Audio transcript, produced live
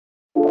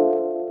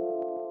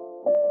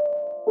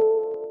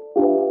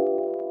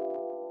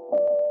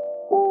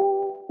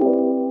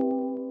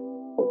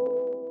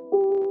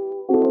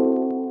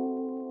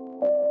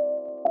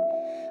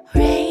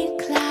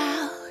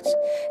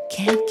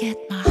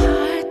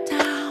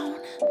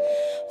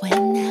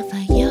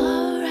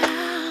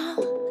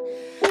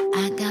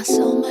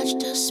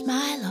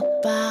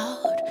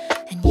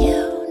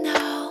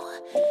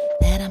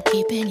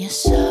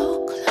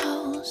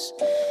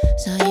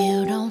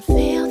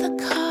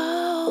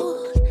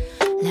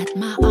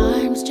My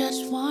arms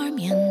just warm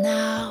you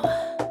now.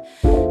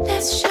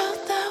 Let's show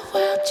the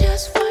world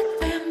just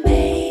what we're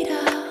made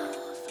of.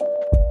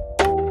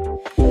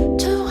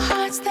 Two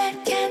hearts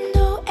that can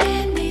do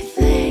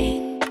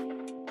anything.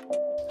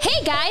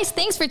 Hey guys,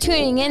 thanks for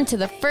tuning in to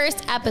the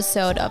first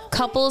episode of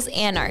Couples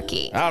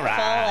Anarchy. All right.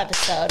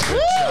 Full episode.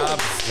 Good job,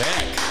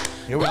 Vic.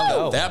 Here we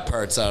go. That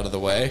part's out of the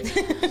way.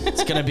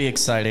 It's going to be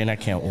exciting. I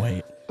can't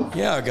wait.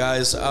 Yeah,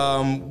 guys,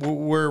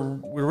 we're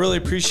really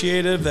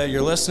appreciative that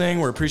you're listening.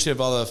 We're appreciative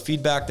of all the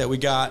feedback that we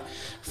got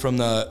from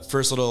the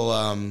first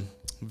little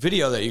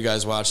video that you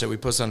guys watched that we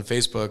posted on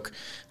Facebook.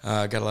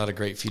 Got a lot of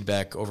great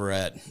feedback over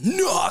at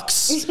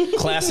Nux,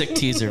 Classic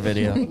teaser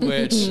video.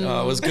 which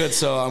was good.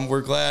 So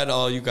we're glad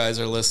all you guys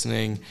are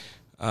listening.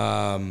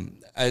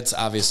 It's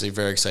obviously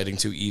very exciting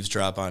to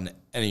eavesdrop on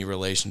any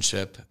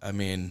relationship. I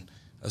mean,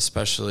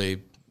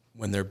 especially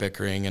when they're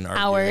bickering and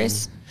arguing.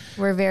 Ours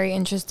were very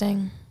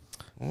interesting.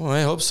 Well,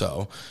 I hope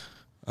so.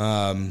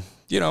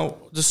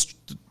 Just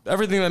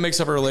everything that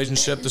makes up a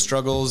relationship, the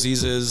struggles,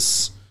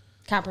 eases.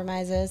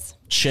 Compromises.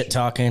 Shit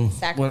talking.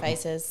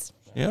 Sacrifices.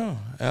 Yeah,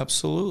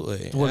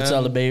 absolutely. What's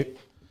all about?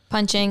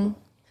 Punching.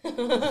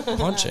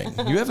 Punching.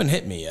 You haven't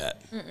hit me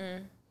yet.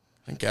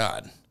 Thank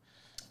God.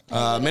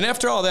 And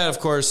after all that, of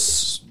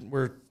course,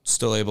 we're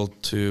still able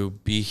to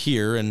be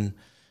here in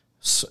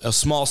a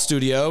small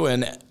studio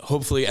and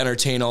hopefully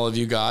entertain all of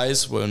you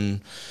guys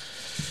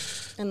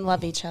And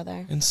love each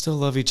other. and still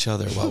love each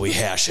other while we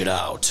hash it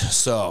out.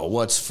 So,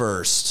 what's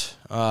first?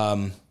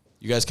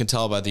 You guys can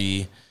tell by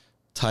the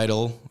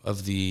title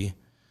of the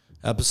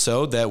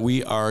episode that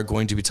we are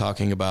going to be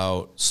talking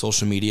about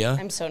social media.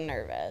 I'm so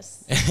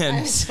nervous. And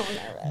I'm so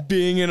nervous.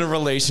 being in a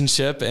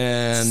relationship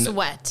and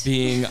Sweat.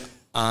 being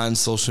on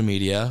social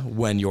media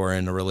when you're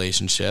in a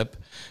relationship.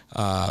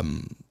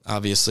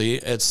 Obviously,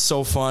 it's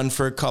so fun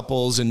for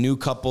couples and new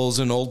couples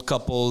and old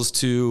couples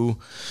to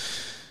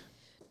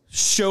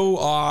show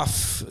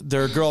off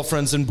their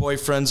girlfriends and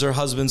boyfriends or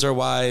husbands or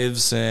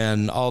wives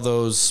and all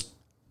those,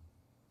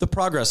 the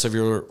progress of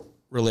your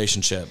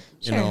relationship,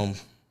 you know,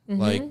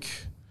 like,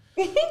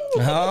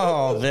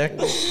 Oh, Vic.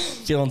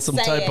 Feeling some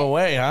Say type it. of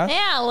way, huh?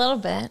 Yeah, a little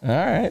bit. All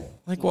right.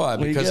 like what?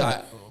 What do you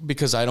got?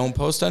 Because I don't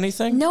post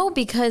anything? No,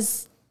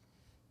 because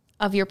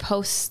of your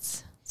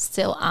posts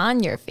still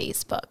on your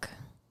Facebook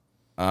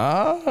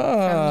Oh.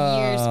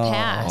 from years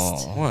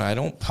past. Well, I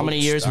don't post How many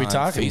years we on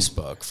talking?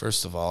 Facebook,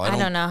 first of all. I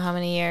don't know how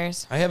many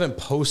years. I haven't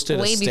posted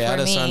Way a before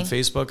status on me.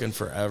 Facebook in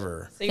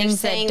forever. So you're Things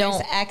that saying there's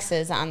don't-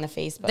 X's on the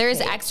Facebook There's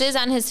page. X's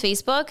on his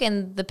Facebook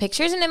and the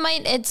pictures, and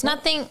it's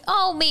nothing.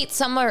 Oh, wait,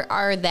 some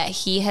are that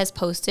he has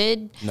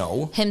posted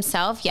No.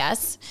 himself,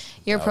 yes.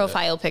 Your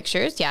profile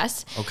pictures,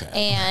 yes. Okay.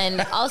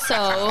 And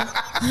also,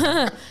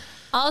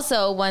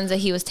 also ones that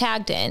he was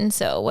tagged in,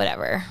 so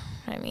whatever.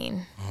 I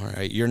mean, All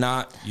right. You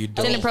it's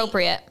don't.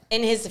 inappropriate.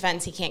 In his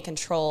defense, he can't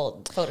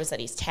control photos that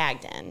he's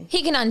tagged in.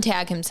 He can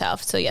untag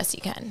himself, so yes, he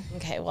can.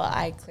 Okay, well,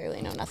 I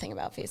clearly know nothing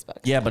about Facebook.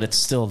 Yeah, but it's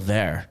still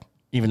there,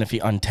 even if he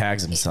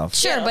untags himself.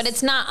 Sure, Yes. but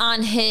it's not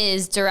on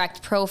his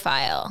direct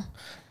profile.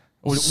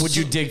 Would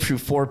you dig through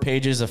 4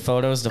 pages of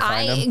photos to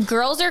find him?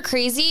 Girls are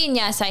crazy, and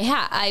yes,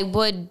 I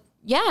would.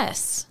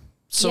 Yes.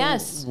 So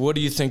yes. what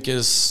do you think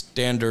is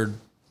standard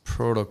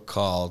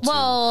protocol to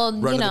Well,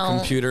 run you to know, the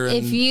computer? And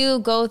if you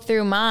go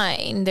through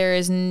mine, there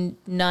is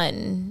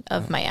none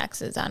of my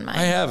exes on mine.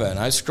 I haven't.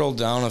 I scrolled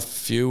down a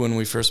few when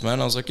we first met.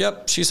 And I was like,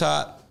 "Yep, she's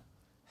hot."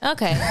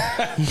 Okay.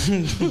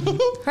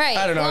 Right.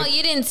 I don't know. Well,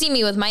 you didn't see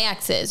me with my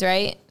exes,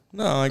 right?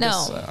 No, I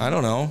guess No. I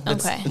don't know.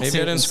 Okay. Maybe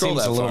I didn't scroll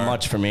seems that a little far.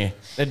 much for me.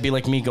 It'd be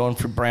like me going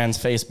through Brand's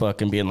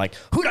Facebook and being like,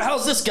 "Who the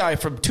hell's this guy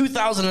from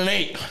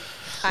 2008?"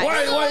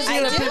 Why is he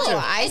in a I do.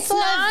 picture? I It's still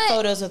have not-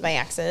 photos with my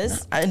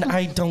exes. And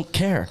I don't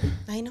care.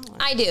 I know.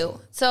 I do.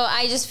 So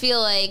I just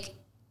feel like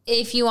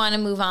if you want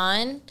to move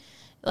on,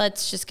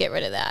 let's just get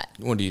rid of that.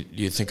 What do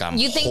you think? I'm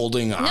You think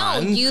holding on? No,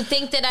 you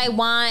think that I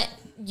want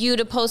you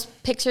to post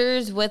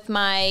pictures with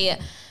my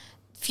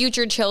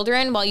future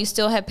children while you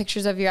still have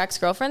pictures of your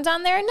ex-girlfriends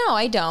on there? No,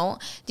 I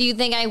don't. Do you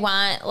think I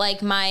want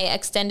like my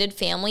extended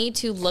family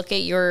to look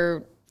at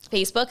your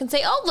Facebook and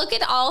say, "Oh, look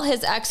at all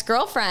his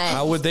ex-girlfriends"?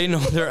 How would they know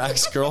they're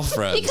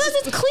ex-girlfriends? Because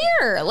it's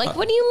clear. Like,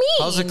 what do you mean?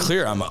 How's it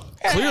clear? I'm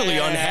clearly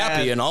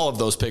unhappy in all of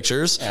those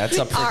pictures. That's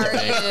up for Are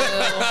debate.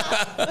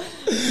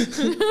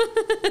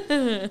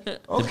 you?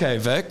 Okay,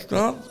 Vic.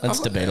 Well,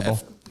 That's debatable.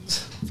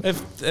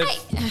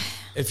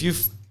 If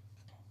you've,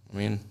 I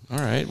mean, all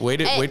right.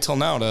 Wait till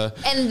now to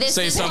And this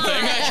say is something. why.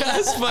 I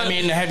guess. But I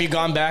mean, have you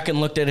gone back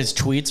and looked at his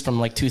tweets from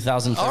like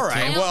 2013? all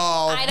right. I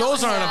Well, don't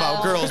those aren't know.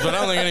 about girls, but I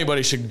don't think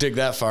anybody should dig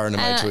that far into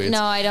my tweets.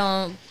 No, I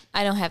don't.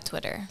 I don't have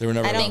Twitter. They were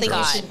never I don't about think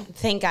girls. you should.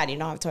 Thank God you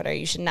don't have Twitter.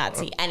 You should not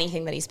see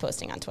anything that he's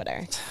posting on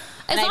Twitter. As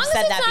And long I've as said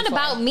it's that not before.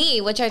 about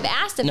me, which I've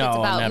asked if No, it's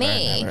about never,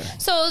 me. never.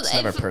 So It's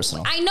never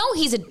personal. I know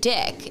he's a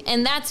dick,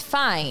 and that's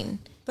fine.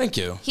 Thank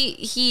you.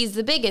 He's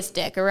the biggest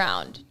dick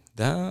around,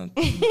 That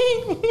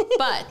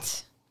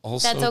but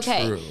also that's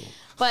okay. true.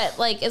 But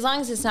like, as long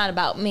as it's not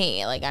about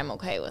me, like I'm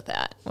okay with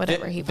that.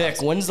 Whatever he Vic,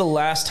 posts. when's the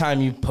last time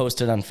you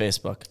posted on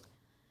Facebook?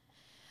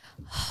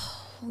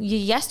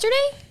 Yesterday?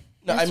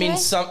 No, I mean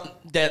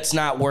that's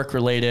not work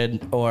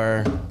related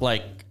or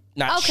like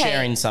not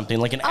sharing something,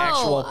 like an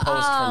actual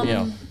post from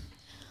you.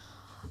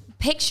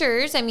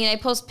 Pictures. I mean, I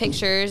post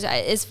pictures.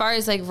 As far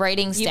as like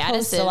writing statuses, You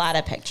post a lot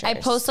of pictures. I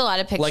post a lot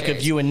of pictures. Like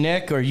of you and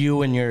Nick, or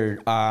you and your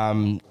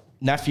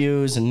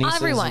nephews and nieces.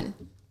 Everyone.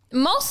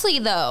 Mostly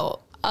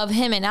though of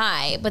him and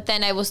I, but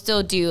then I will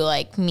still do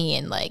like me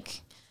and like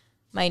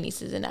my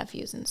nieces and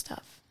nephews and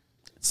stuff.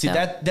 See,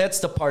 that's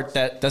the part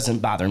that doesn't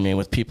bother me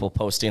with people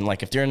posting.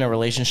 Like if they're in a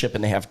relationship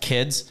and they have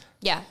kids.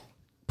 Yeah.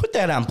 Put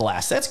that on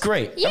blast. That's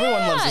great. Yeah.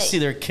 Everyone loves to see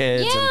their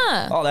kids.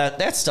 Yeah. And all that.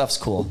 That stuff's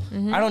cool.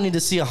 I don't need to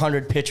see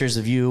 100 pictures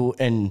of you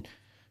and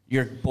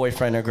your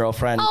boyfriend or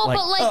girlfriend. Oh,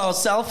 but like,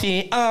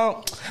 selfie.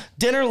 Oh,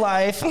 dinner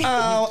life.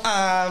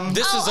 Oh,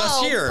 This is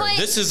us here. but-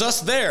 This is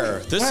us there.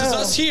 This is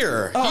us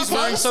here. He's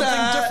wearing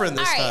something different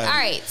this time. all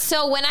right.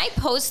 So when I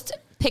post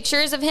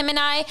pictures of him and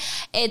I,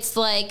 it's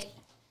like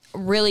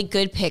really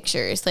good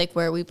pictures, like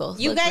where we both.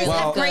 You look guys really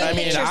have good. great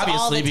pictures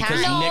all the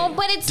because time. No, Nick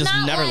but it's just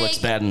not never like, looks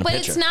bad in the but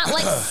picture. it's not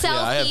like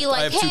selfie.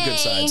 I have two good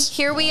hey, sides.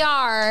 here we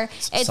are.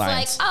 It's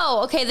Science. like,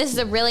 oh, okay, this is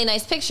a really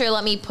nice picture.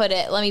 Let me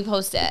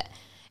post it.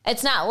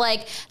 It's not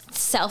like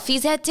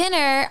selfies at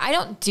dinner. I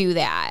don't do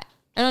that.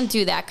 I don't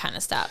do that kind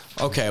of stuff.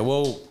 Okay,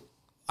 well,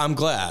 I'm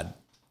glad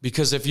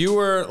because if you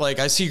were like,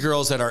 I see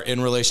girls that are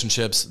in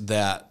relationships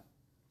that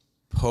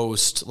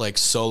post like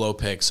solo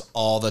pics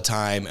all the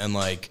time, and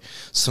like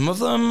some of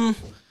them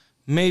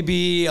may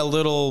be a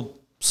little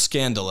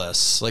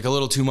scandalous, like a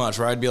little too much.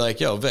 Where I'd be like,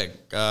 "Yo, Vic,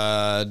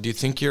 do you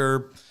think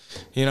your,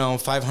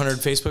 500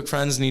 Facebook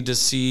friends need to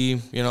see,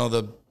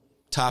 the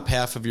top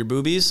half of your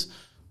boobies?"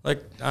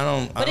 Like,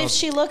 But if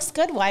she looks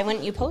good, why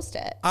wouldn't you post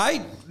it?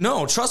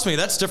 No, trust me,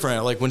 that's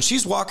different. Like when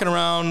she's walking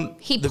around,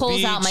 He the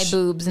pulls out my beach-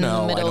 boobs in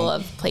No, the I middle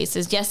don't. of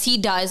places. Yes, he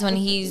does when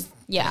he's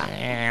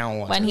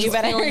when he's You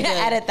better feeling good.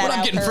 edit that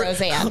out for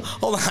Roseanne.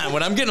 Hold on,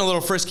 when I'm getting a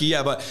little frisky,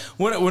 yeah, but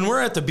when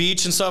we're at the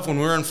beach and stuff, when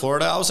we were in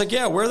Florida, I was like,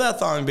 yeah, wear that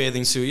thong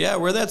bathing suit, yeah,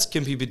 wear that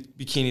skimpy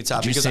bikini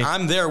top, because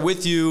I'm there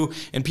with you,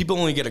 and people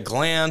only get a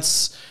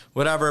glance,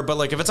 whatever. But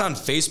like if it's on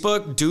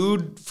Facebook,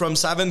 dude from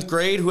 7th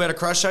grade who had a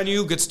crush on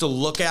you gets to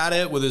look at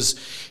it with his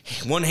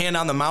one hand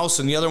on the mouse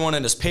and the other one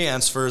in his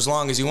pants for as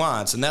long as he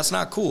wants, and that's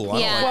not cool. I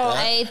Yeah, don't like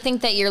that. I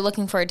think that you're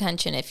looking for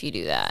attention if you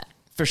do that.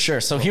 For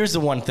sure. So here's the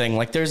one thing.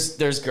 Like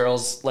there's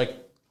girls, like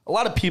a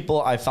lot of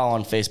people I follow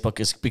on Facebook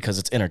is because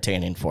it's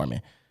entertaining for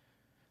me.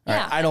 All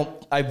Yeah. right?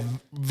 I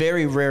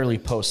very rarely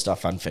post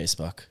stuff on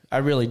Facebook. I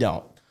really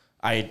don't.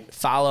 I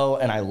follow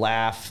and I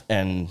laugh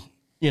and,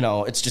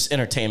 it's just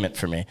entertainment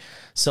for me.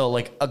 So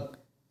like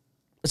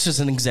it's just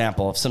an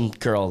example of some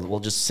girl will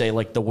just say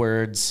like the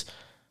words,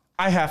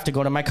 "I have to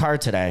go to my car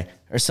today,"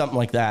 or something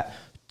like that.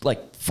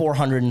 Like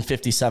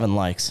 457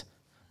 likes.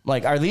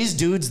 Like, are these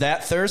dudes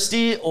that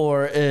thirsty,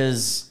 or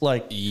is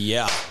like,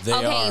 Yeah, they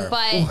Okay, are.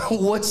 but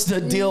what's the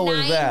deal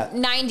with that?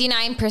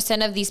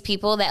 99% of these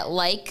people that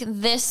like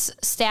this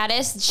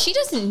status, she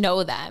doesn't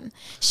know them.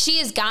 She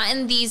has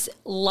gotten these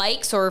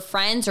likes or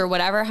friends or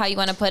whatever, how you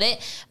want to put it,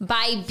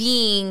 by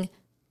being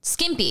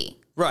skimpy.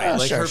 Right, Yeah,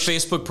 like sure. her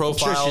Facebook I'm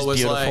profile sure she's was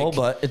beautiful, like,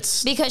 but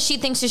it's Because she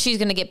thinks that she's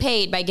going to get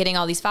paid by getting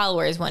all these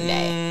followers one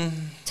day.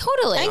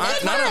 Totally. And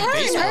good Not for on her.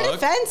 In her Facebook.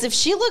 defense, if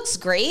she looks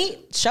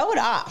great, show it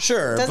off.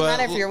 Sure, Doesn't but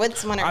matter if you're with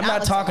someone or I'm not. not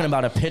with talking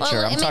someone. about a picture.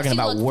 Well, I'm it talking makes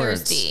you about look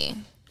words. thirsty.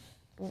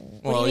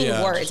 What do you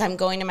mean words? I'm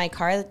going to my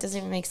car. That doesn't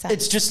even make sense.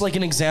 It's just like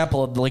an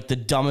example of like the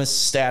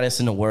dumbest status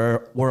in the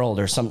world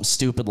or something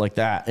stupid like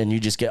that, and you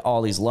just get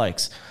all these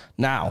likes.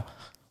 Now,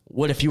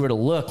 what if you were to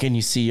look and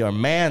you see your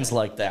man's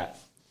like that?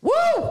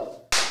 Woo!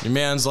 your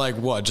man's like,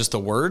 what, just the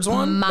words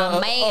one? My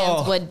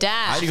mans would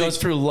die. She goes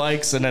through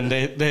likes and then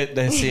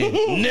they see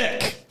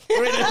Nick.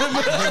 Right in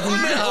the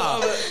middle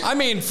of it. I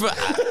mean,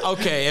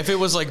 okay, if it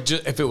was like,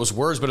 if it was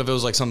words, but if it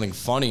was like something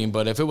funny,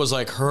 but if it was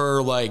like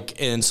her like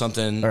in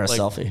something Or a like,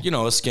 selfie.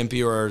 a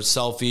skimpy or a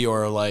selfie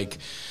or like,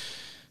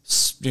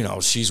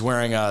 she's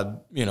wearing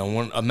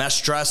a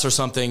mesh dress or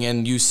something,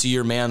 and you see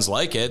your man's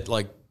like it,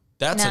 like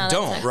that's No, a that's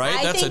don't, not- right?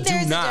 I That's think a do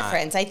there's not. a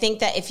difference. I think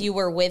that if you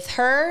were with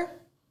her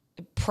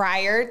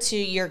prior to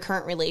your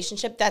current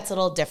relationship, that's a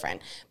little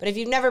different. But if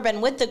you've never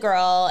been with the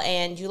girl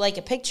and you like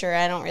a picture,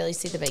 I don't really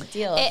see the big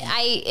deal.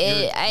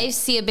 I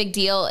see a big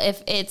deal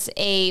if it's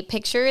a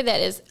picture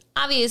that is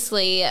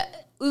obviously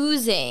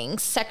oozing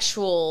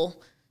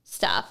sexual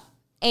stuff,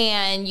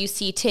 and you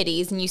see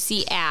titties and you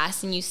see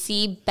ass and you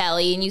see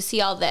belly and you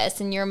see all this,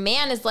 and your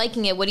man is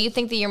liking it. What do you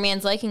think that your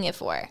man's liking it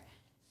for?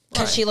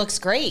 Because she looks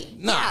great.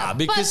 Nah, But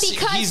because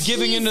he's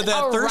giving into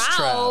that thirst trap.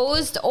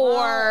 aroused,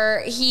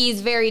 or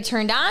he's very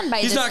turned on by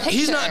He's this not. picture.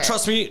 He's not.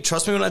 Trust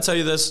me when I tell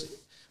you this.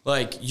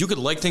 Like, you could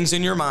like things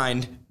in your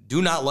mind.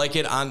 Do not like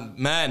it on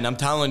men. I'm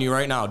telling you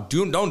right now.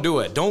 Don't do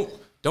it.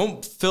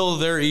 Don't fill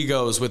their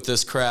egos with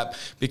this crap,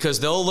 because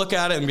they'll look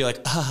at it and be like,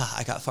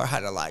 I got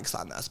 400 likes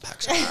on this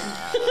picture.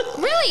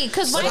 Really?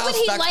 Because why Look how would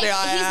he sexy like?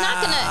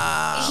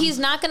 I He's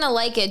not gonna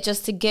like it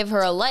just to give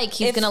her a like.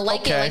 He's If- gonna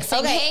like it like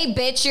saying, Okay. "Hey,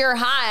 bitch, you're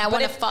hot. I But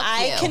want to if fuck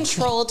I you."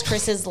 controlled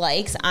Chris's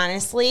likes,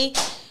 honestly,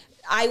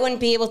 I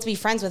wouldn't be able to be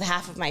friends with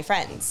half of my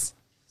friends.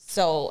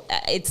 So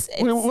it's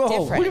Whoa,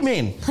 different. what do you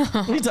mean?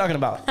 What are you talking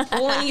about?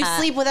 Well, when you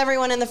sleep with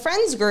everyone in the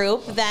friends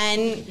group,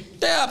 then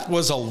That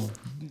was a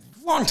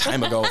long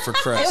time ago for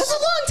Chris. it was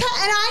a long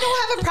time, and I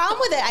don't have a problem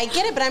with it. I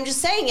get it, but I'm just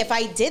saying, if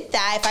I did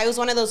that, if I was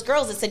one of those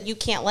girls that said you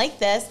can't like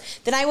this,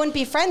 then I wouldn't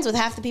be friends with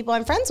half the people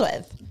I'm friends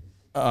with.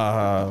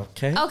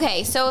 Okay.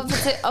 Okay, so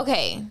if it's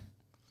okay.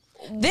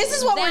 This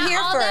is what That- we're here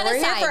all for. that We're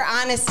here aside. for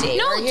honesty.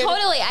 No, We're here to-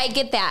 totally, I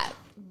get that.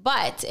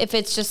 But if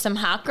it's just some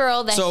hot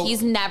girl that So-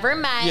 he's never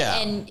met,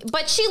 Yeah.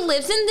 but she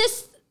lives in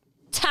this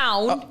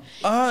town,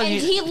 and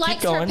you he keep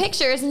likes her going.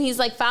 pictures, and he's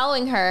like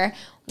following her.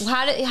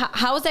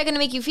 How is that going to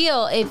make you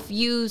feel if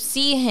you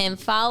see him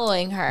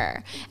following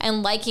her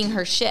and liking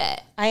her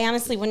shit? I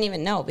honestly wouldn't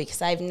even know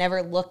because I've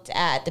never looked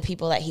at the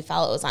people that he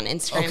follows on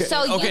Instagram. Okay.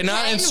 So you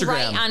not can Instagram.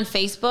 write on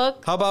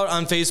Facebook. How about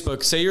on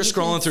Facebook? Say you're You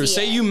scrolling can through. see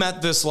Say it. you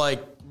met this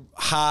like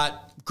hot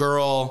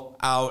girl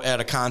out at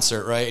a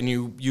concert, right? And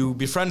you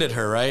befriended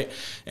her, right?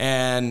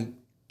 And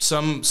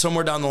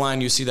somewhere down the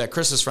line you see that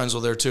Chris is friends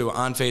with her too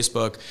on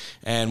Facebook.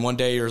 And one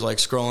day you're like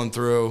scrolling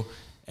through,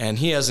 and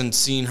he hasn't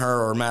seen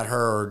her or met her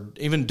or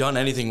even done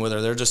anything with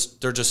her. They're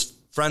just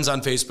friends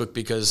on Facebook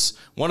because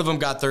one of them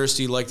got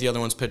thirsty, liked the other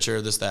one's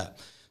picture, this, that.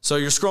 So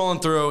you're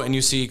scrolling through and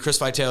you see Chris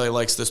Vitale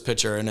likes this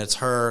picture, and it's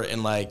her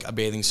in like a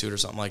bathing suit or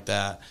something like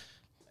that.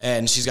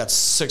 And she's got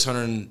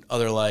 600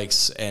 other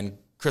likes, and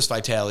Chris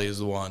Vitale is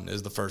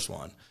the first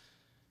one.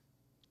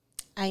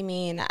 I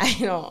mean,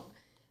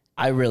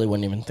 I really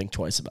wouldn't even think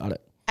twice about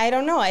it. I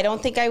don't know. I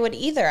don't think I would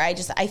either. I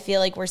feel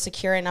like we're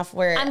secure enough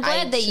where I'm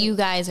glad that you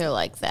guys are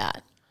like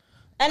that.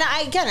 And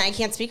I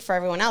can't speak for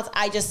everyone else.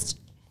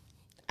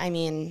 I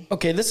mean,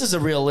 Okay, this is a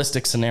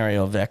realistic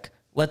scenario, Vic.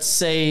 Let's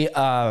say,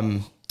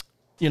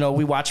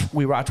 we watch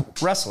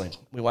wrestling.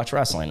 We watch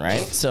wrestling,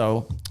 right?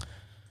 So,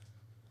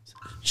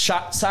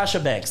 Sasha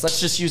Banks. Let's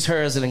just use her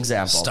as an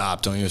example.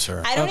 Stop! Don't use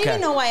her. I don't Okay.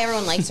 even know why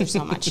everyone likes her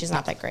so much. She's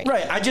not that great.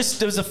 Right.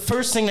 There was the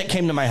first thing that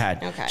came to my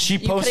head. Okay. She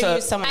You posts could've a.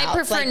 used someone I else,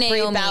 prefer like Brie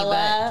Naomi,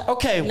 Bella,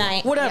 Okay,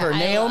 whatever. Yeah, I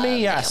Naomi, love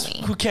yes.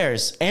 Naomi. Who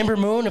cares? Amber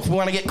Moon, if we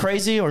want to get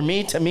crazy, or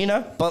me,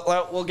 Tamina. But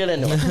we'll get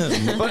into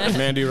it. But,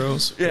 Mandy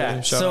Rose.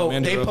 yeah. Shout out So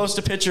Mandy they Rose. post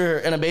a picture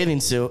in a bathing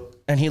suit,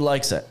 and he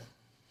likes it.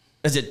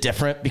 Is it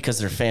different because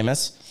they're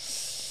famous?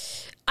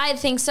 I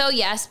think so,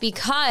 yes,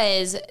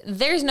 because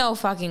there's no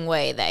fucking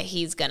way that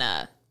he's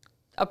gonna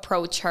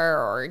approach her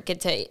or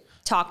get to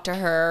talk to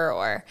her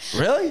or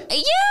Really?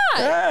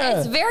 yeah,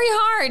 it's very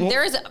hard.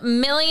 There's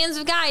millions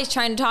of guys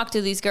trying to talk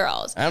to these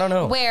girls. I don't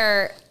know.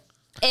 Where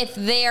if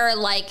they're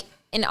like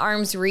in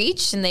arm's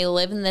reach and they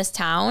live in this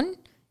town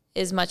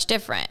is much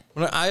different.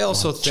 I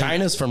also think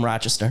China's from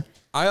Rochester.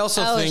 I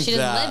also Oh, think she doesn't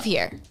that live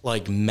here.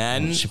 like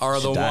men She are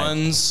the died.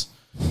 ones.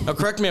 Now,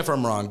 correct me if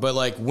I'm wrong, but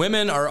like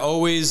women are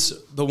always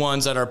the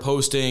ones that are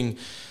posting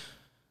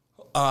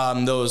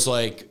those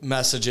like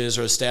messages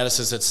or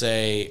statuses that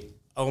say,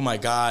 "Oh my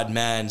God,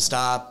 men,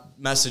 stop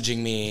messaging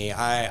me.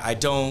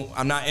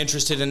 I'm not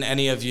interested in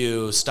any of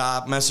you.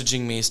 Stop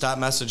messaging me. Stop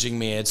messaging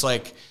me." It's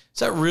like, is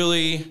that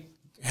really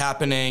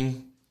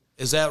happening?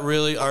 Is that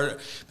really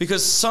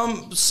because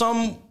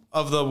some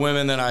of the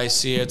women that I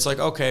see, it's like,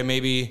 okay,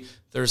 maybe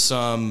there's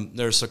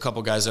a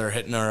couple guys that are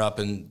hitting her up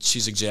and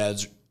she's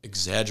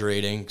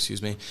exaggerating,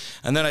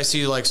 and then I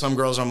see like some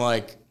girls, I'm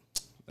like,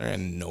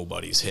 and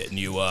nobody's hitting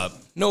you up.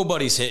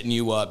 Nobody's hitting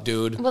you up,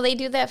 dude. Well, they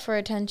do that for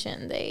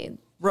attention.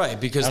 Right,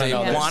 because they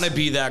know. want to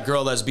be that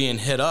girl that's being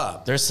hit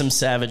up. There's some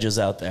savages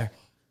out there.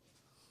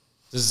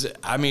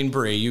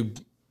 Brie,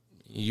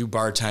 you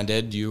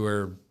bartended. You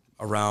were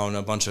around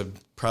a bunch of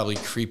probably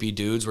creepy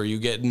dudes.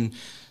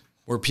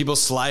 Were people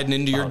sliding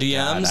into your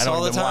DMs I don't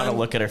all the even want to time?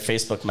 look at her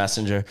Facebook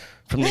Messenger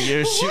from the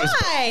years she was.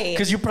 Why?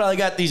 Because you probably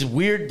got these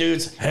weird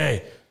dudes.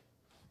 Hey.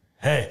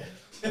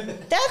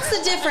 That's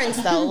the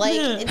difference, though.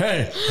 Like,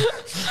 Hey.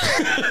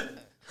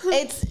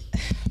 it's,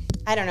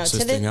 I don't know. Is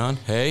this thing on?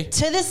 Hey.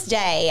 To this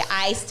day,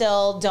 I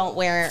still don't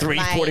wear my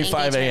 3:45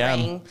 engagement a.m.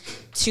 ring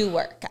to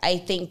work. I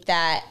think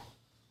that,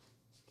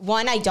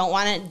 one, I don't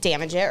want to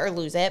damage it or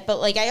lose it, but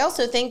like I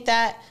also think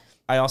that,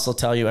 I also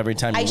tell you every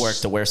time you I work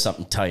sh- to wear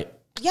something tight.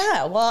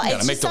 yeah, well, gotta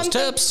it's make just those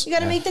something- tips. You got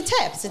to make the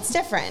tips. It's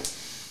different.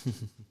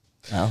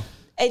 No.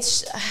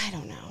 It's, I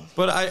don't know.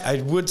 But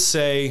I would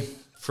say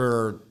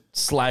for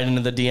Slide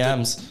into the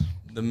DMs.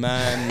 the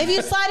men, If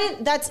you slide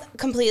in, that's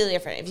completely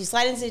different. If you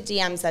slide into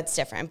DMs, that's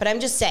different. But I'm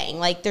just saying,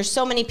 like, there's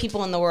so many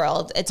people in the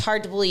world. It's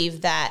hard to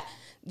believe that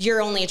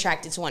you're only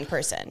attracted to one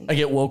person. I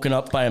get woken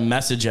up by a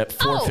message at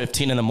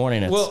 4:15 in the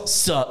morning. It's, Well-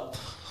 sup?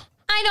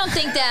 I don't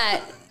think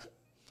that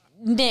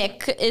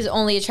Nick is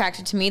only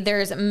attracted to me.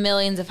 There's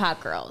millions of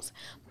hot girls.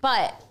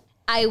 But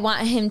I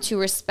want him to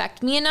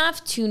respect me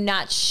enough to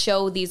not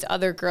show these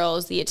other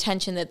girls the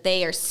attention that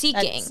they are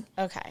seeking.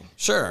 That's, okay.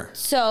 sure.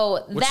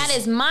 So that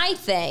is my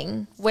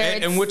thing. Where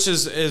And it's, which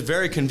is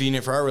very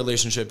convenient for our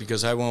relationship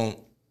because I won't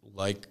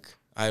like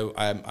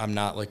I'm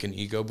not like an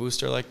ego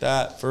booster like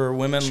that for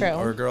women True.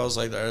 or girls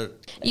like that.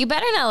 you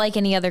better not like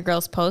any other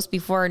girl's post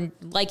before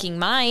liking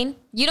mine.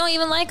 You don't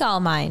even like all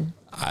mine.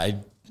 I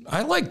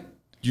like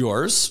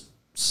yours.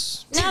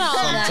 Not all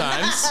of them.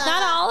 Sometimes.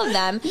 Not all of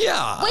them.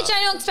 Yeah. Which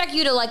I don't expect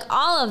you to like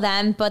all of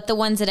them, but the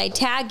ones that I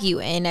tag you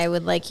in, I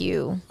would like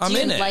you I'm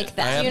to in it. like I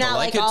them. have Do you to not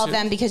like like it all of too.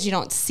 them because you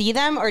don't see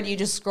them, or do you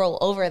just scroll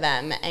over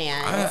them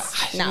and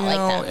not like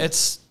them?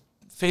 It's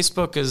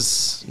Facebook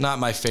is not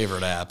my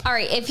favorite app. All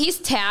right, if he's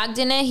tagged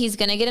in it, he's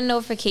gonna get a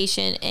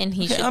notification, and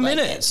he should. I'm like in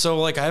it. So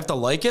like I have to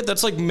like it.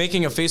 That's like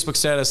making a Facebook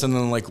status and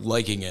then like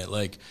liking it.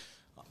 Like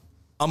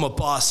I'm a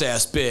boss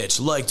ass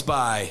bitch liked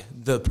by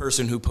the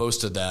person who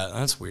posted that.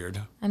 That's weird.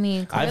 I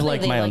mean, I've clearly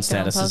liked they my own like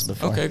their statuses posts.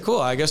 before. Okay, cool.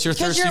 I guess you're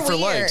Because thirsty you're for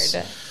weird.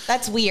 likes.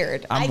 That's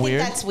weird. I think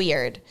weird? that's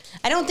weird.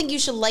 I don't think you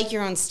should like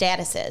your own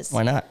statuses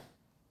Why not?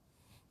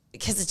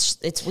 because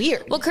it's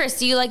weird. Well, Chris,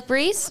 do you like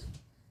Breeze?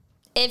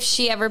 If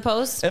she ever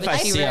posts, If which I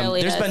she see them,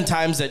 rarely there's does. been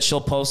times that she'll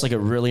post like a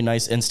really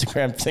nice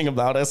Instagram thing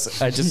about us.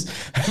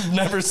 I've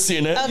never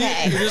seen it.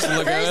 Okay. You just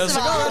look at it. It's First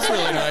like, of all, oh, that's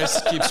really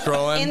nice. Keep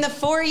scrolling. in the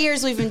 4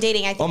 years we've been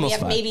dating, I think Almost we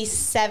have five. maybe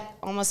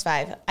almost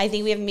 5. I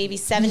think we have maybe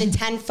 7 to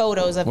 10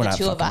 photos of We're the not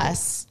two of fucking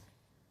us.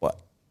 What?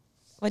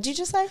 What'd you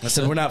just say? I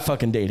said we're not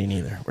fucking dating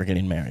either. We're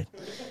getting married.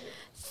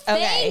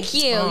 Okay. Thank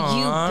you, you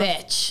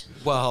bitch.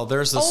 well,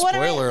 there's the Oh, what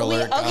am I- spoiler we-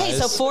 alert, okay, guys.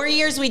 so 4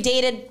 years we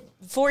dated.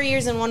 4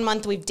 years and 1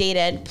 month we've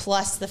dated,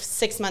 plus the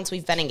 6 months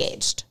we've been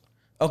engaged.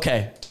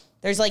 Okay,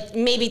 There's like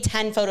maybe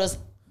 10 photos,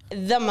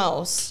 the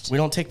most. we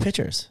don't take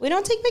pictures. We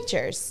don't take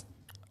pictures.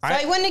 So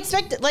I wouldn't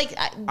expect it. Like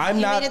I'm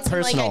you not made it seem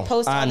like personal I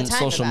post all on the time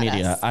social about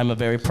media. us. I'm a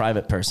very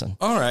private person.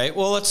 All right.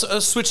 Well, let's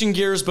switching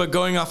gears, but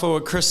going off of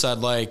what Chris said,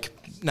 like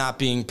not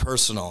being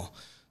personal.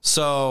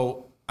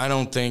 So I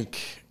don't think.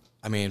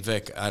 I mean,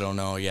 Vic, I don't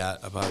know yet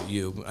about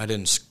you. I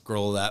didn't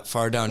scroll that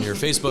far down your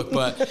Facebook,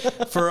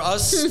 but for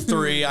us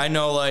three, I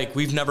know like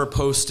we've never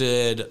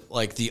posted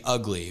like the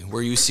ugly,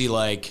 where you see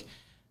like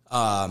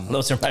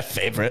Those are my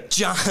favorite.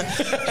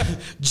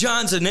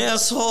 John's an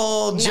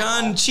asshole.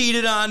 John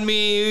cheated on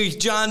me.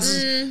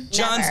 John's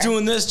never.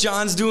 doing this.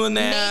 John's doing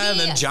that.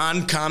 Maybe- And then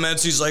John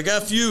comments. He's like,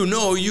 "F you.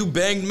 No, you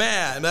banged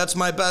Matt. That's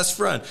my best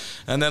friend."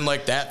 And then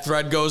like that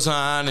thread goes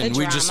on, and The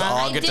we just drama.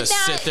 all I get did to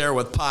that- sit there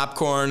with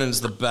popcorn, and it's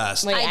the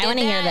best. Wait, I did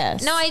wanna hear that-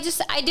 this. No,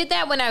 I did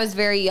that when I was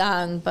very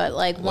young, but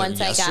like once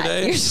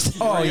yesterday? I got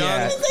Oh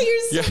yeah.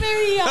 You're so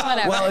very young.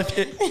 whatever. Well,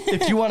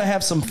 if you want to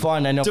have some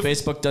fun, I know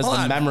Facebook does hold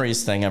the on.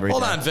 memories thing every day.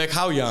 Hold on, Vic.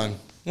 How young?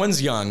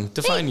 When's young?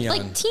 Define young.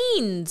 like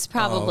teens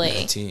probably. Oh,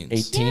 okay, teens.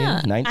 18,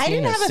 Yeah. 19, I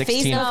didn't or have a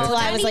 16, Facebook until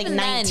 15. I was Not like even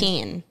then.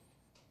 19.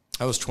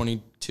 I was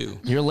 22.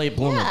 You're a late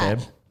bloomer, Yeah.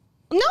 babe.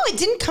 No, it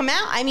didn't come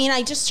out. I mean,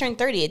 I just turned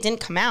 30. It didn't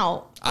come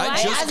out. I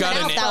It just hasn't got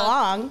been an. out that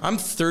long. I'm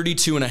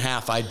 32 and a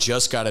half. I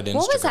just got it Instagram.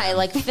 What was I,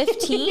 like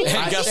 15?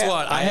 And guess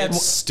what? I had- had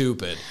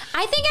stupid.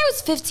 I think I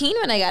was 15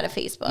 when I got a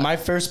Facebook. My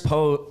first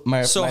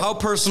So how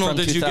personal from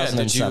did you get?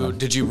 2007.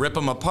 Did you rip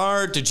them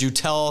apart? Did you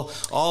tell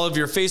all of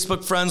your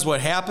Facebook friends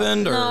what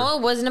happened? Or No,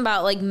 it wasn't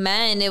about like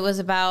men. It was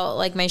about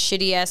like my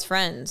shitty ass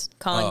friends,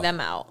 calling Oh. them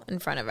out in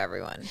front of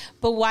everyone.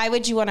 But why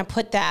would you want to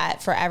put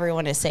that for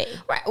everyone to see?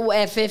 Right.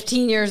 Well, at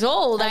 15 years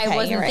old, Okay, I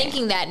wasn't you're right.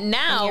 thinking that.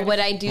 Now, would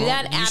I do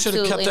that? you should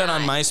have Absolutely kept that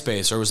on not.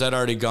 MySpace, or was that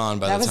already gone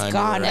by That the was time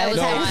gone. you were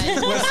That at-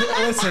 was No.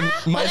 gone. Listen,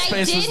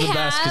 MySpace was did the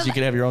best because you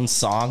could have your own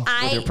song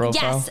with your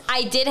profile. Yes,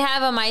 I did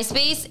have a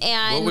MySpace,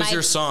 and What was my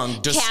your song?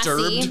 Cassie,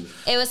 Disturbed?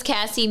 it was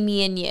Cassie,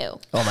 Me and You.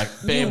 Oh my,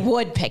 babe. You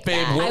would pick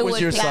Babe, that. what I was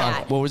would your pick song?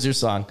 that. What was your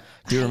song?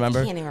 Do you remember?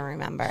 I can't even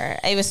remember.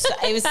 It was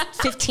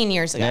 15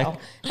 years ago.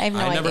 Nick? I have no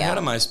I idea. never had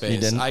a MySpace. You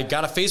didn't? I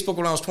got a Facebook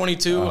when I was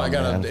 22. I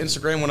got an man.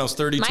 Instagram when I was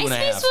 32 and a MySpace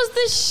half. was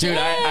the shit. Dude,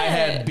 I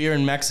had beer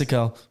in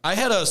Mexico. I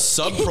had a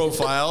sub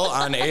profile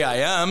on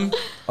AIM.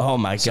 Oh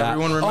my god!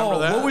 everyone remember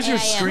that? What was your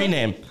AIM. screen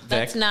name, Vic?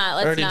 Let's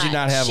not. or did you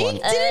not have She one?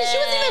 didn't. She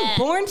wasn't even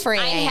born for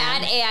AIM. I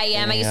had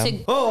AIM. I used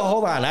to. Oh,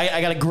 hold on! I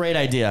got a great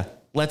idea.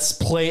 Let's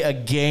play a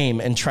game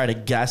and try to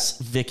guess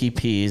Vicky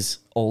P's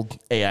old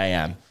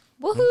AIM.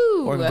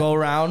 Woohoo! Or go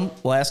around.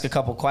 We'll ask a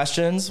couple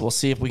questions. We'll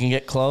see if we can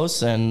get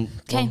close. And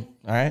Okay.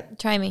 all right,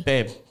 Try me.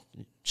 babe.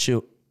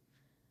 Shoot.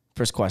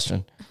 First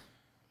question.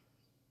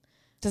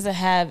 Does it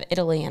have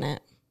Italy in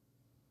it?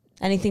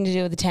 Anything to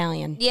do with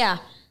Italian? Yeah.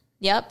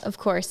 Yep. Of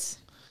course.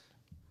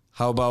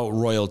 How about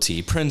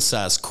royalty?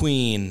 Princess,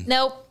 queen.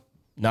 Nope.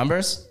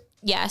 Numbers?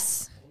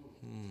 Yes.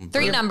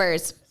 3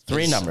 numbers.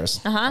 3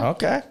 numbers. Uh-huh.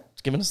 Okay.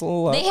 It's giving us a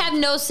little love. They have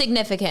no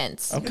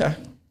significance. Okay.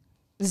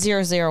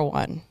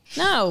 001.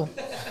 No.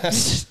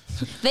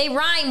 They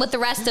rhyme with the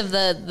rest of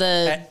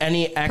the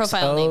Any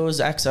Profile name.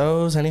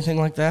 XOs, anything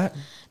like that?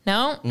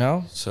 no.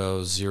 No?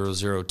 So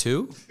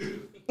 002.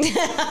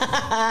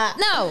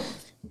 No.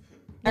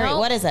 All right,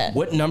 what is it?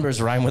 What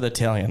numbers rhyme with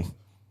Italian?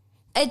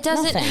 It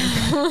doesn't.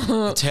 Nothing.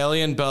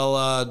 Italian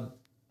Bella.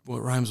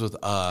 What rhymes with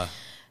But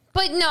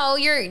no,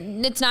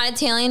 it's not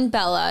Italian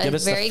Bella. Give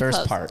It's us very the first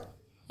close. part.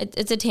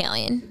 It's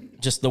Italian.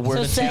 Just the word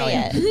So say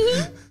Italian.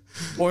 it.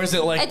 Or is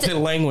it like It's the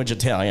language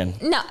Italian?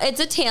 No, it's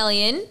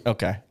Italian.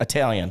 Okay.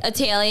 Italian.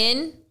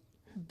 Italian.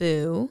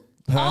 Boo.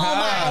 Oh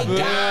my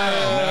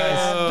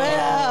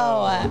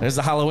God. Boo. There's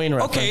the Halloween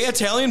reference. Okay,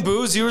 Italian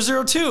Boo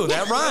 002.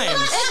 That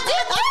rhymes.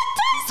 That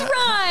does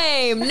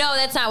rhyme. No,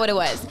 that's not what it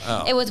was.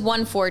 It was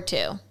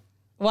 142.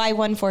 Why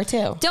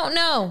 142? Don't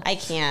know. I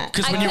can't.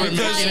 Because when you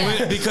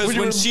were Because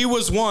when she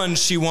was 1,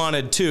 she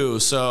wanted 2.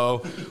 So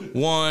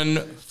 1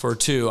 for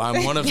 2.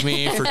 I'm one of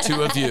me for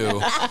 2 of you.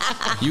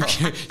 You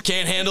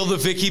can't handle the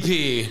Vicky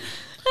P.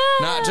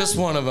 Not just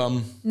one of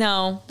them.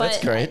 No, but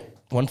that's great.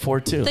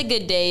 142. the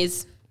good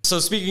days. So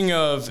speaking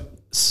of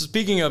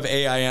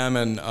AIM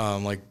and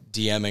like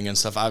DMing and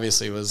stuff,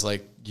 obviously it was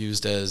like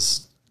used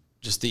as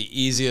just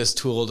the easiest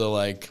tool to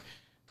like,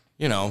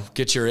 you know,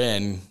 get your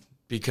in,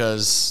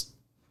 because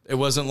it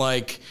wasn't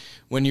like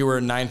when you were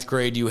in 9th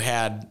grade, you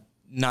had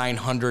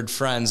 900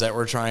 friends that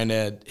were trying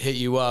to hit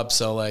you up.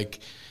 So like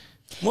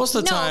most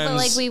of the times, but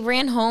like we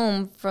ran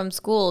home from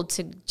school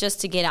to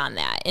get on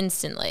that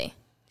instantly.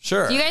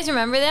 sure. Do you guys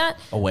remember that?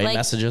 Away Like,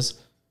 messages.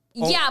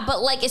 Yeah,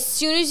 but like as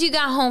soon as you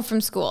got home from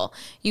school,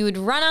 you would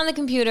run on the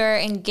computer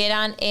and get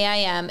on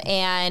AIM,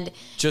 and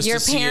Just your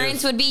to see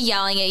parents if- would be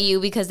yelling at you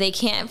because they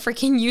can't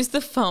freaking use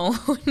the phone.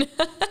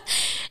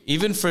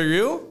 Even for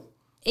you?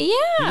 Yeah.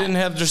 You didn't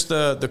have just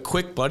the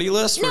quick buddy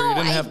list where No, you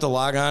didn't I- have to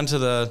log on to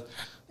the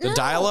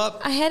dial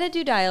up? I had to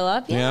do dial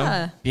up.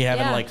 Yeah. Be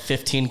having Yeah. like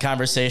 15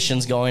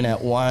 conversations going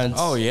at once.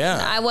 Oh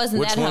yeah. I wasn't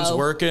Which that one's hoe.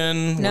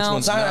 working? No. Which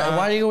one's Why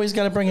not? do you always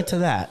got to bring it to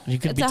that? You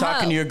could It's be a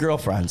talking hoe. to your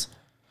girlfriends.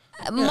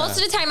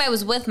 Most of the time I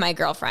was with my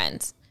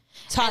girlfriends.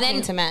 Talking And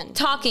then to men.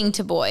 Talking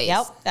to boys.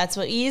 Yep, that's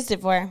what you used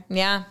it for.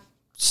 Yeah.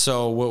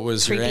 So what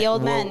was Creepy your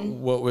old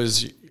men. What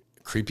was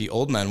creepy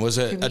old men? Was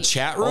it a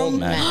chat room? old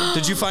men.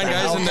 Did you find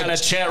guys in What kind of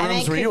the? chat I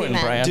rooms mean, were you creepy in,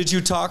 men. Brian? Did you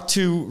talk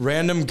to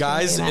random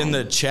guys Creepy in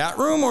men. the chat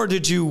room, or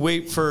did you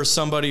wait for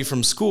somebody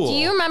from school? Do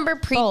you remember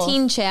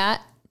preteen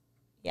chat?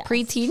 Yes.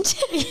 Preteen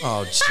chat?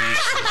 Oh jeez.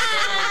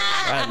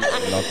 I don't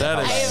know what that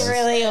is. I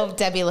really hope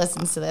Debbie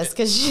listens to this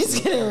because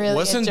she's gonna really.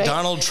 Wasn't enjoy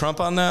Donald Trump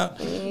on that?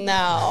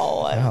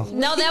 No,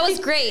 No, that was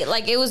great.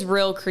 Like it was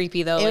real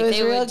creepy though. it Like was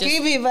they real would just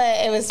creepy,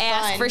 but it was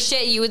ask fun. for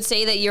shit. You would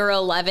say that you're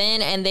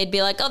 11 and they'd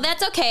be like, "Oh,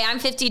 that's okay. I'm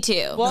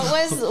 52." What was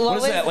What is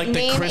was that, like the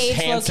name, Chris age,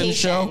 Hansen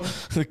location?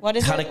 show? What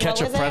is How it? to Catch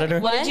What a was it? Predator?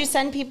 What What? did you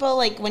send people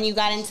like when you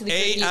got into the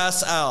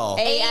ASL.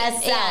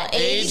 ASL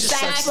Age,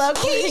 sex sex,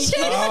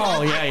 location?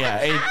 Oh, yeah.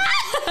 Hey,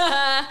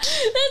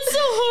 That's so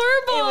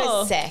It horrible.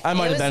 was sick. I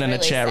might have been in a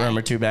chat room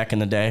or two back in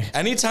the day.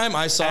 Anytime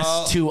I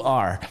saw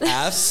S2R.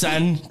 F,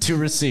 Send to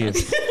receive.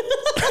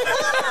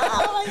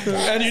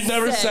 And you'd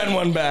never send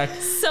one back.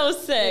 So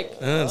sick.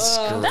 that's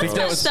I gross. think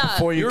that was messed up.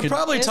 before You you were could.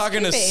 probably It's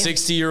talking to creepy.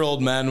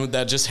 60-year-old men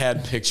that just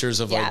had pictures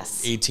of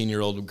Yes. like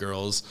 18-year-old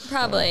girls.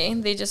 Probably.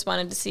 They just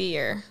wanted to see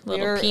your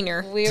little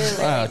peener. We were really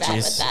Oh, bad jeez.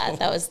 with that.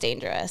 That was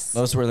dangerous.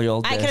 Those were the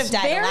old days. I could have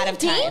died Very a lot of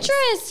times.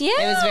 dangerous. Yeah.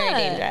 It was very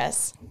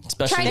dangerous.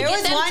 Especially Tried There Get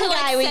was them one to, like,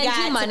 guy we send you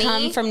got to money.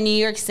 come from New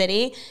York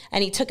City,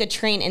 and he took a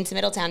train into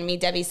Middletown. Me,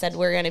 Debbie said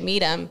we're going to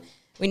meet him.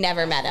 We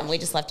never met him. We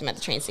just left him at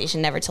the train station.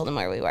 Never told him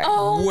where we were.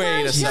 Oh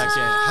Wait my a second.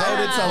 How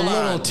did It's a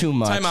little too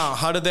much. Time out.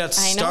 How did that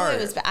I know start?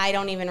 it was. I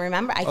don't even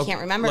remember. I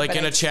can't remember. Like but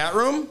in a it's- chat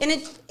room? in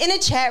a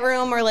chat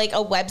room or like a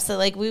website.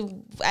 Like we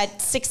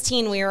at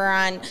 16, we were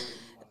on.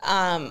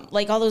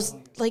 Like all those,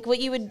 like what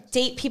you would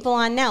date people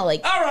on now.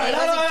 Like All right, it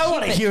wasn't I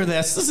want to Cupid. hear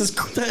this. This is.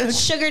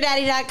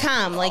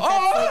 SugarDaddy.com. Like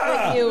that's like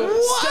what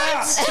you.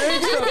 Stop!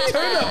 Turn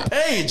the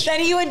page.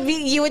 Then you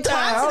would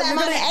talk to them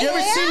on You ever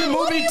AIM? seen the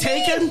What do movie you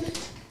Taken? mean?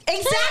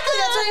 Exactly,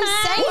 that's what I'm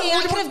saying. I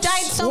could have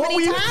died so what many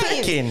were you times.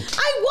 thinking? I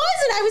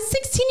wasn't. I was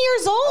 16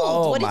 years old.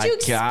 Oh, what did my you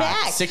God.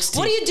 expect? 16.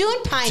 What do you do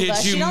in Pine Did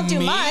Bush? you You don't do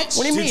meet- much.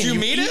 What do you Did mean? you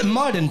meet eat him?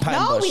 mud in Pine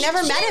No, Bush. we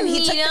never met him. He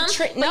Meet took him? the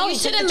train. No, he you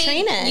took should the have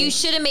train in. You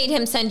should have made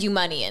him send you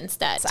money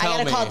instead. I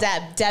gotta me. call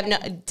Deb.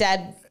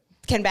 Deb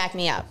can back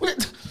me up. What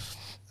do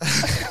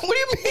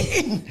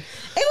you mean?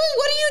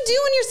 What do you do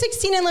when you're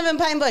 16 and live in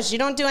Pine Bush? You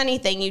don't do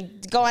anything. You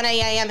go on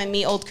AIM and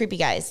meet old creepy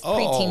guys.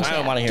 Preteen I chat.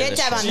 don't want to hear Get this.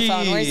 Deb on the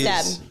phone. Where's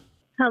Deb? Jeez.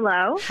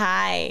 Hello.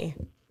 Hi.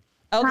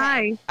 Okay.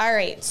 Hi. All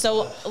right.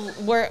 So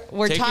we're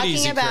Take it talking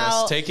easy,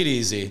 about. Chris. Take it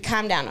easy.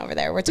 Calm down over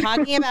there. We're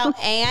talking about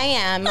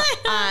AIM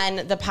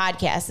on the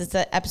podcast. It's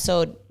an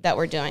episode that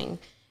we're doing.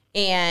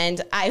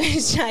 And I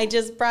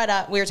just brought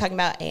up, we were talking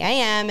about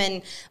AIM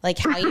and like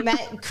how you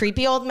met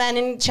creepy old men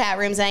in chat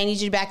rooms. And I need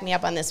you to back me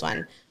up on this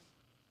one.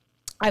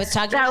 I was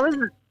talking That about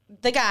was,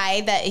 the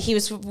guy that he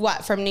was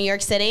from New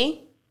York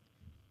City?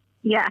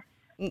 yeah.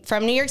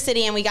 From New York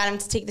City, and we got him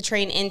to take the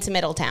train into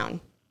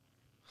Middletown.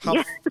 How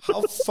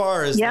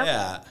far is Yep.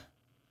 that?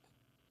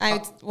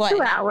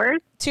 2 hours.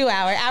 2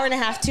 hour and a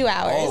half, 2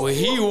 hours. Oh,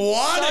 he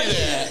wanted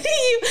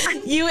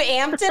it. you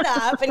amped it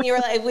up and we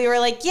were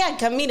like, yeah,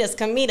 come meet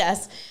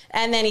us.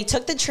 And then he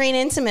took the train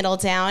into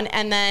Middletown.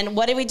 And then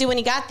what did we do when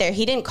he got there?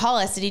 He didn't call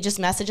us. Did he just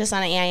message us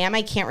on AIM?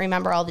 I can't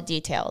remember all the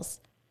details.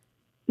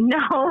 No,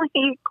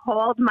 he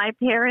called my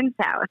parents'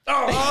 house.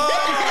 What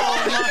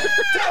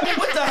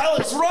the hell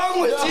is wrong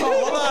with you?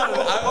 Hold on.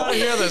 I want to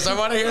hear this.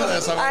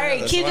 All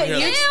right, keep it. Ew,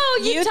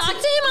 you You talked to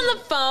him on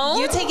the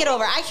phone? You take it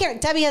over. I can't.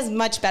 Debbie has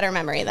much better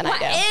memory than I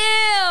do.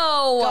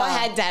 No. Go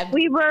ahead, Deb.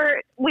 We were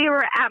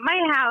at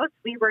my house.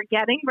 We were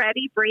getting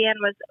ready. Brienne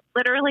was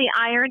literally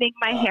ironing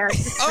my hair to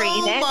straighten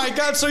Oh it. my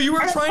God! So you were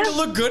trying to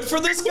look good for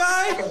this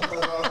guy?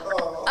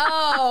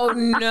 Oh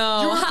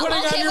no. You were putting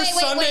on your wait,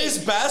 Sunday's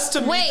best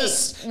to meet Wait,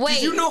 this. wait.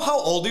 Did you know how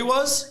old he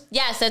was?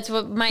 Yes, that's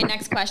what my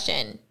next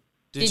question.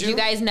 Did you? you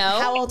guys know?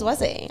 How old was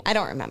he? I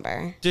don't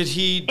remember. Did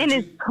he? In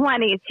his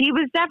 20s. He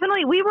was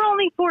definitely, we were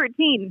only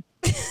 14.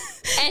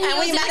 And he And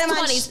was we in met his him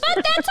on 20s, but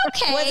that's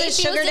okay. Was it if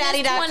he was in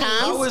his sugardaddy.com? 20s.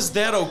 How is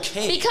that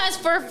okay? Because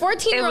for a It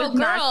 14-year-old was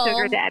not girl,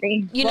 Sugar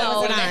Daddy. you What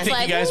know, was it on? I it's think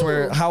like, you guys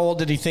were. How old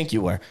did he think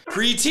you were?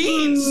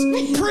 Preteens!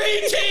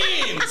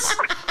 Preteens!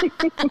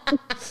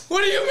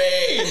 What do you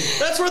mean?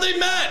 That's where they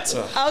met.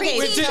 Okay,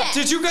 Wait,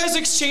 did you guys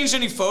exchange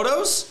any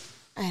photos?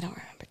 I don't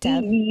remember,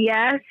 Deb.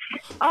 Yes.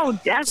 Oh,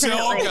 definitely.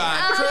 Oh,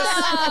 God. Chris.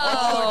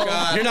 Oh,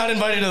 God. You're not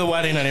invited to the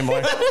wedding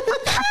anymore.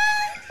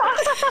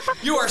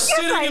 You are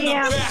sitting I in the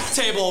am. back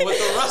table with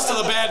the rest of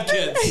the bad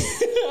kids.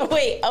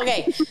 Wait,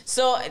 okay.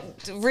 So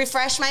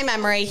refresh my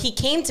memory. He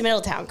came to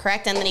Middletown,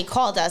 correct? And then he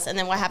called us. And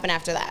then what happened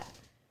after that?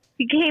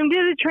 He came to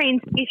the train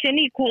station.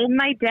 He called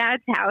my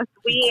dad's house.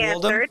 We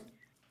called him? answered.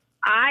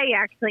 I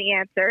actually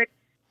answered.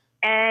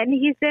 And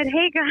he said,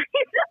 hey, guys,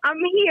 I'm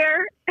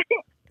here.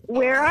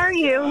 Where are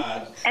you?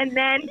 And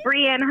then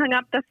Brienne hung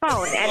up the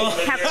phone and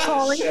he kept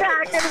calling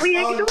back and we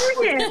ignored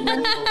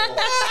him.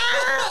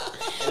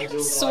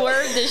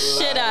 swerved the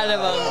shit out of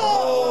him.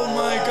 Oh,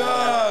 my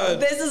God.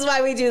 This is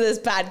why we do this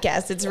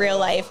podcast. It's real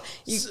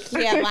life. You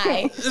can't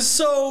lie.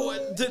 So,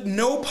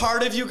 no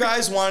part of you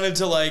guys wanted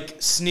to, like,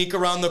 sneak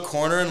around the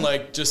corner and,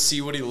 like, just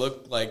see what he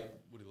looked like?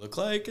 Look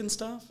like and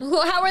stuff?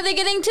 How are they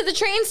getting to the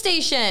train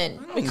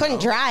station? We couldn't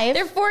drive.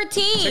 They're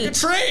 14. Take a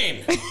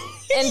train.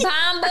 In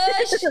Palm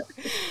Bush.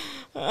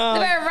 They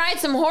better ride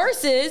some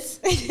horses.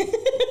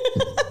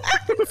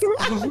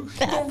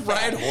 Don't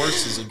ride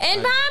horses. In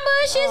Palm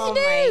Bush, yes,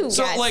 you do.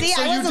 So, God. like, See,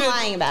 so I you wasn't did,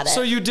 lying about it.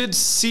 So you did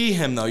see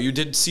him, though? You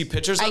did see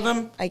pictures of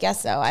him? I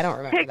guess so. I don't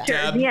remember that.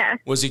 Pictures, Deb, yes.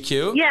 was he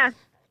cute? Yes.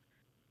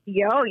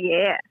 Yo,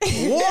 yeah.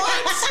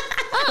 What?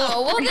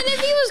 Oh, well, then if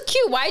he was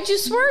cute, why'd you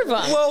swerve him?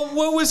 Well,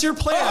 what was your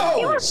plan?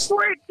 He was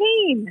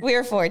 14. We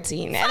were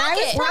 14. And I was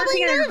it. Was he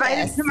probably invited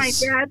nervous. to my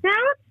dad's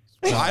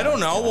house? I don't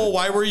know. Well,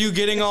 why were you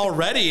getting all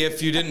ready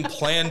if you didn't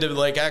plan to,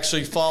 like,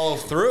 actually follow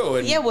through?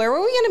 And Yeah, where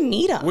were we going to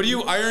meet him? what are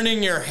you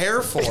ironing your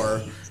hair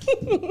for?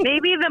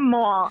 Maybe the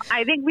mall.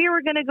 I think we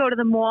were going to go to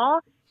the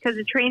mall because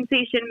the train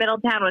station in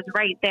Middletown was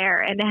right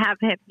there and to have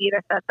him meet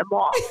us at the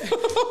mall.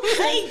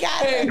 My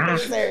God,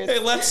 losers. Hey,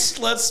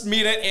 let's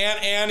meet at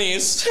Aunt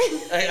Annie's.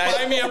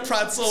 Buy me a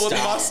pretzel with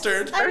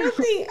mustard. I don't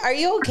think. Are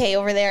you okay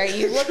over there?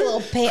 You look a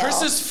little pale.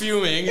 Chris is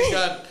fuming. He's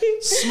got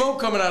smoke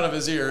coming out of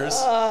his ears.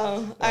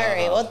 All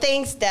right. Well,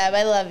 thanks, Deb.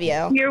 I love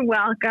you. You're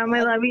welcome.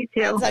 I love you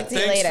I'll too. talk to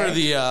you Thanks later. for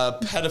the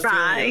pedophilia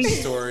Bye.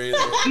 story.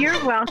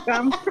 You're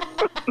welcome.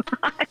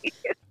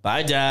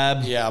 Bye,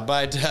 Deb. Yeah,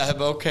 bye, Deb.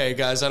 Okay,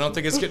 guys, I don't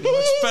think it's getting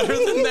much better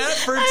than that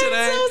for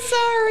today. I'm so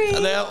sorry.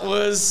 That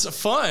was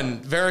fun,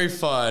 very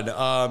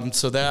fun.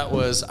 So that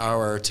was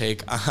our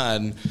take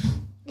on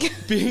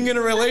being in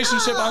a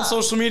relationship on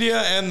social media,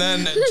 and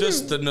then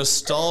just the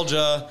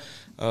nostalgia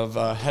of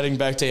heading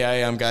back to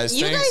AIM, guys.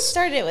 You Thanks. guys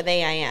started it with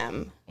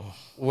AIM.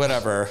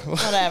 Whatever.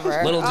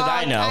 Whatever. Little did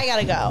I know. I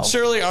gotta go.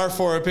 Surely our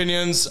four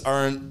opinions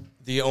aren't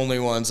the only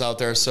ones out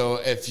there. So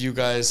if you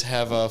guys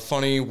have a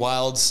funny,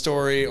 wild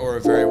story or a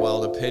very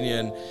wild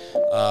opinion,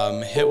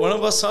 hit one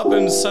of us up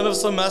and send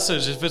us a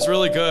message. If it's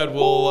really good,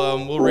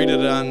 we'll read it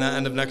on the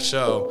end of next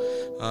show.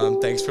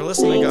 Thanks for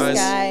listening, Thanks,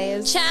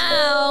 guys. guys.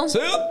 Ciao. See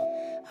ya.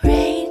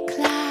 Rain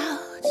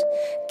clouds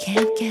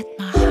can't get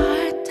my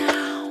heart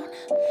down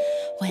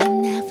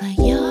whenever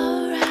you're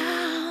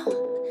around.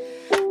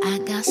 I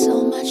got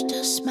so much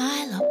to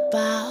smile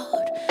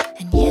about,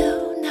 and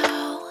you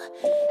know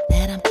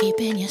that I'm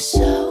keeping you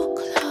so